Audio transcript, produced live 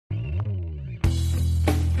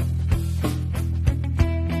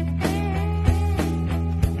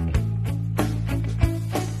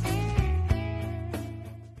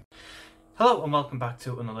Hello and welcome back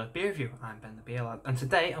to another beer review. I'm Ben the Beer Lad, and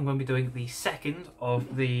today I'm going to be doing the second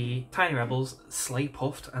of the Tiny Rebels Sleigh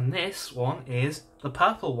Puft, and this one is the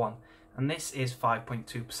purple one, and this is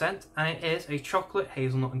 5.2%, and it is a chocolate,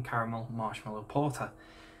 hazelnut and caramel marshmallow porter.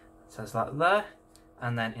 It says that there,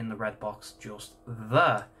 and then in the red box just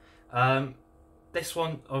there. This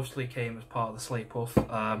one obviously came as part of the Sleigh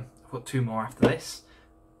Puft. I've got two more after this.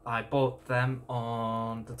 I bought them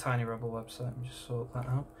on the Tiny Rebel website. Let me just sort that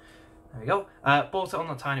out. There we go. Bought it on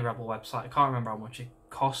the Tiny Rebel website. I can't remember how much it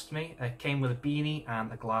cost me. It came with a beanie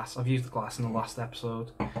and a glass. I've used the glass in the last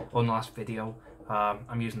episode, or in the last video.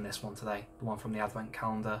 I'm using this one today, the one from the Advent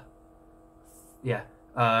calendar. Yeah,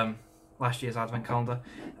 last year's Advent calendar.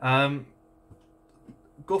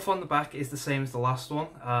 Guff on the back is the same as the last one.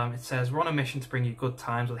 It says, we're on a mission to bring you good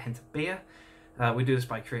times with a hint of beer. We do this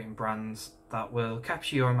by creating brands that will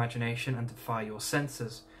capture your imagination and defy your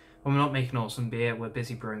senses. When we're not making awesome beer, we're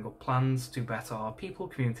busy brewing up plans to better our people,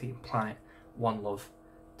 community and planet. One love,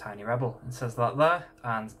 Tiny Rebel. It says that there,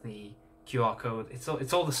 and the QR code,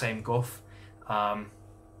 it's all the same guff.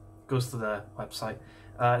 Goes to the website.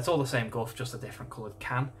 It's all the same guff, just a different coloured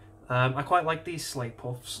can. I quite like these Sleigh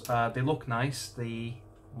Puffs. They look nice.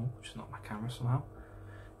 Just not my camera somehow.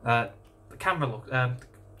 The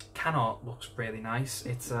can art looks really nice.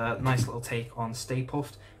 It's a nice little take on Stay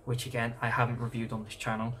Puft, which again I haven't reviewed on this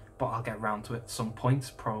channel, but I'll get around to it at some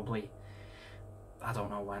point, probably, I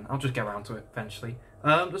don't know when. I'll just get around to it eventually.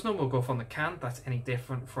 There's no more guff on the can that's any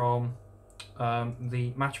different from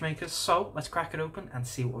the Matchmakers, so let's crack it open and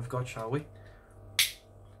see what we've got, shall we?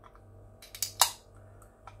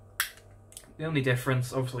 The only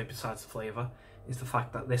difference, obviously besides the flavour, is the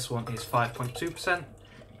fact that this one is 5.2%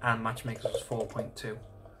 and Matchmakers is 4.2%.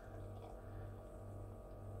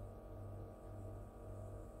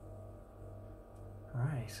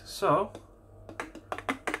 Right, so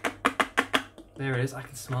there it is. I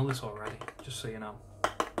can smell this already, just so you know.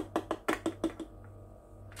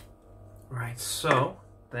 Right, so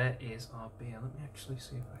there is our beer. Let me actually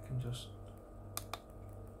see if I can just...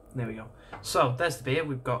 There we go. So there's the beer.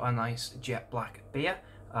 We've got a nice jet black beer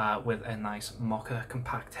with a nice mocha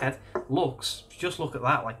compact head. Just look at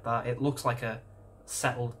that like that. It looks like a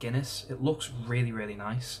settled Guinness. It looks really, really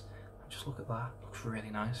nice. Just look at that. It looks really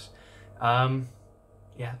nice.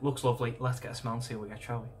 Yeah, looks lovely. Let's get a smell and see what we get,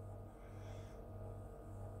 shall we?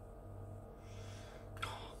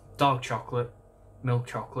 Dark chocolate, milk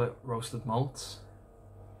chocolate, roasted malts.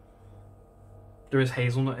 There is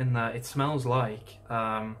hazelnut in there. It smells like,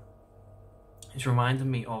 it's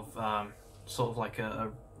reminding me of sort of like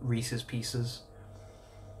a Reese's Pieces,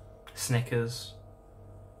 Snickers,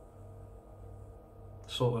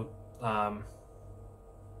 sort of,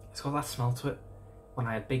 it's got that smell to it. When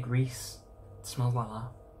I had Big Reese, it smells like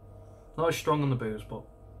that. Not as strong on the booze, but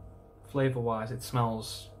flavour wise it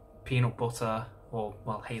smells peanut butter, or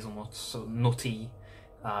well, hazelnuts, so nutty,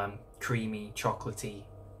 creamy, chocolatey,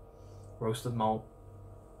 roasted malt,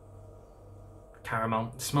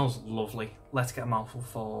 caramel. It smells lovely. Let's get a mouthful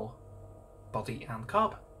for body and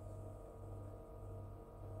carb.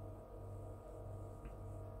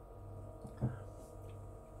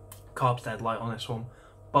 Carb's dead light on this one.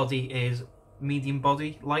 Body is medium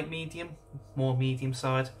body, light medium, more medium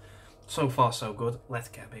side. So far so good. Let's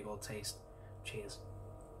get a big old taste. Cheers.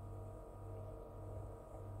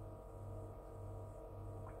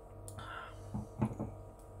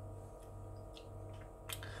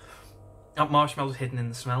 That marshmallow's hidden in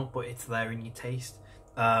the smell, but it's there in your taste.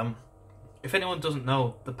 If anyone doesn't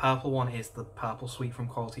know, the purple one is the purple sweet from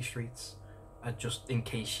Quality Streets. Just in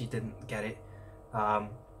case you didn't get it.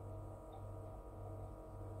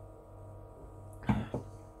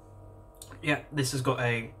 Yeah, this has got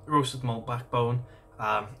a roasted malt backbone,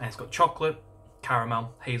 and it's got chocolate,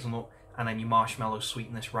 caramel, hazelnut, and then your marshmallow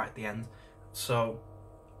sweetness right at the end. So,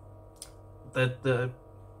 the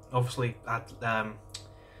obviously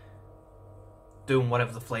doing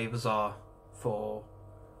whatever the flavours are for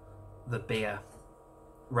the beer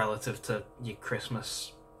relative to your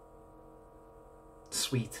Christmas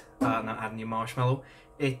sweet, and then adding your marshmallow.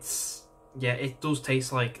 Yeah, it does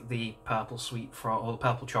taste like the purple sweet from, or the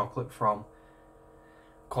purple chocolate from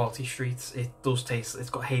Quality Streets. It does taste, it's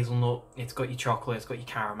got hazelnut, it's got your chocolate, it's got your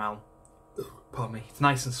caramel. Pardon me. It's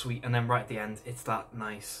nice and sweet, and then right at the end, it's that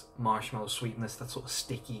nice marshmallow sweetness, that sort of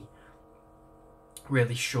sticky,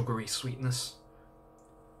 really sugary sweetness.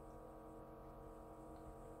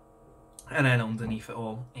 And then underneath it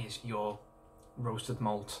all is your roasted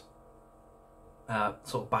malt,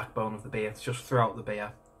 sort of backbone of the beer. It's just throughout the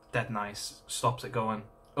beer. Dead nice, stops it going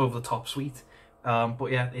over the top sweet.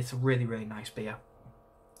 But yeah, it's a really, really nice beer.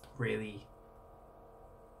 Really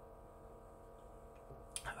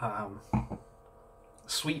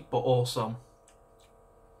sweet, but also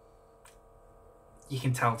you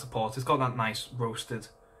can tell it's a porter. It's got that nice roasted,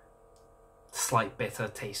 slight bitter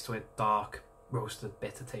taste to it, dark roasted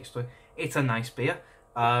bitter taste to it. It's a nice beer.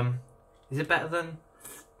 Is it better than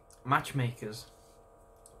Matchmakers?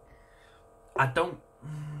 I don't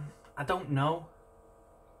know.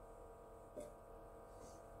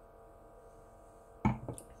 I'm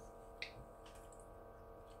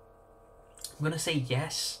gonna say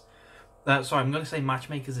yes. Sorry, I'm gonna say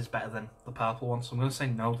Matchmakers is better than the purple one. So I'm gonna say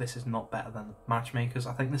no. This is not better than Matchmakers.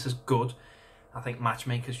 I think this is good. I think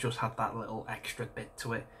Matchmakers just had that little extra bit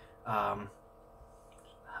to it. There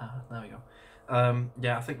we go.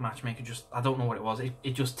 Yeah, I think Matchmaker just, I don't know what it was.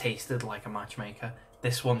 It just tasted like a Matchmaker.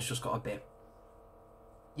 This one's just got a bit,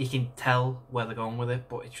 you can tell where they're going with it,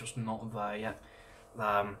 but it's just not there yet.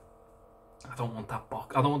 I don't want that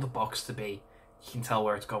box. I don't want the box to be, you can tell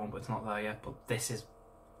where it's going, but it's not there yet. But this is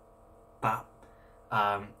that.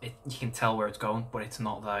 You can tell where it's going, but it's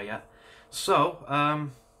not there yet. So,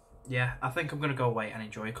 yeah, I think I'm going to go away and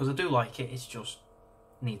enjoy it, because I do like it. It's just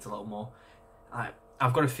needs a little more.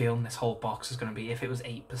 I've got a feeling this whole box is going to be, if it was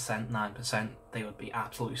 8%, 9%, they would be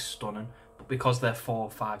absolutely stunning. But because they're 4,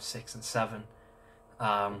 5, 6, and 7,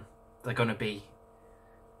 they're going to be,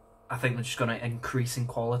 I think they're just going to increase in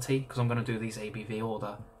quality, because I'm going to do these ABV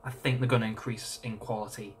order. I think they're going to increase in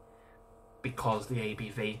quality because the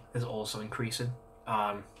ABV is also increasing.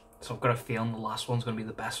 So I've got a feeling the last one's going to be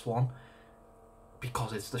the best one,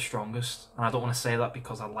 because it's the strongest. And I don't want to say that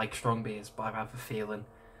because I like strong beers, but I have a feeling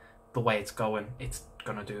the way it's going, it's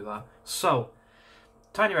going to do that. So,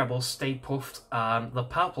 Tiny Rebels Stay Puft, the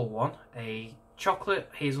purple one, a chocolate,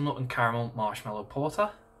 hazelnut and caramel marshmallow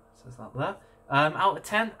porter. Says that there. Out of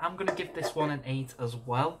 10, I'm going to give this one an 8 as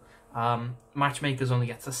well. Matchmakers only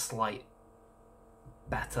gets a slight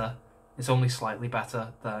better. It's only slightly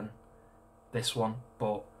better than this one,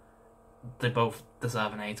 but they both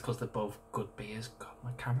deserve an 8 because they're both good beers. God,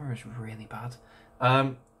 my camera is really bad.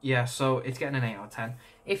 Yeah, so it's getting an 8 out of 10.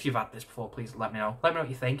 If you've had this before, please let me know. Let me know what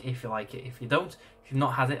you think, if you like it. If you don't, if you've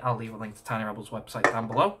not had it, I'll leave a link to Tiny Rebels' website down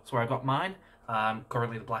below. That's where I got mine.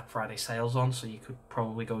 Currently the Black Friday sale's on, so you could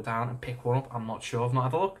probably go down and pick one up. I'm not sure, I've not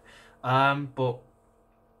had a look. But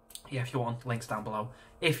yeah, if you want, links down below.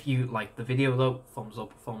 If you like the video though, thumbs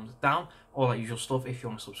up, thumbs down, all that usual stuff. If you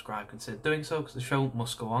want to subscribe, consider doing so, because the show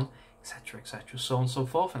must go on, etc, etc, so on and so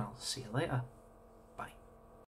forth, and I'll see you later.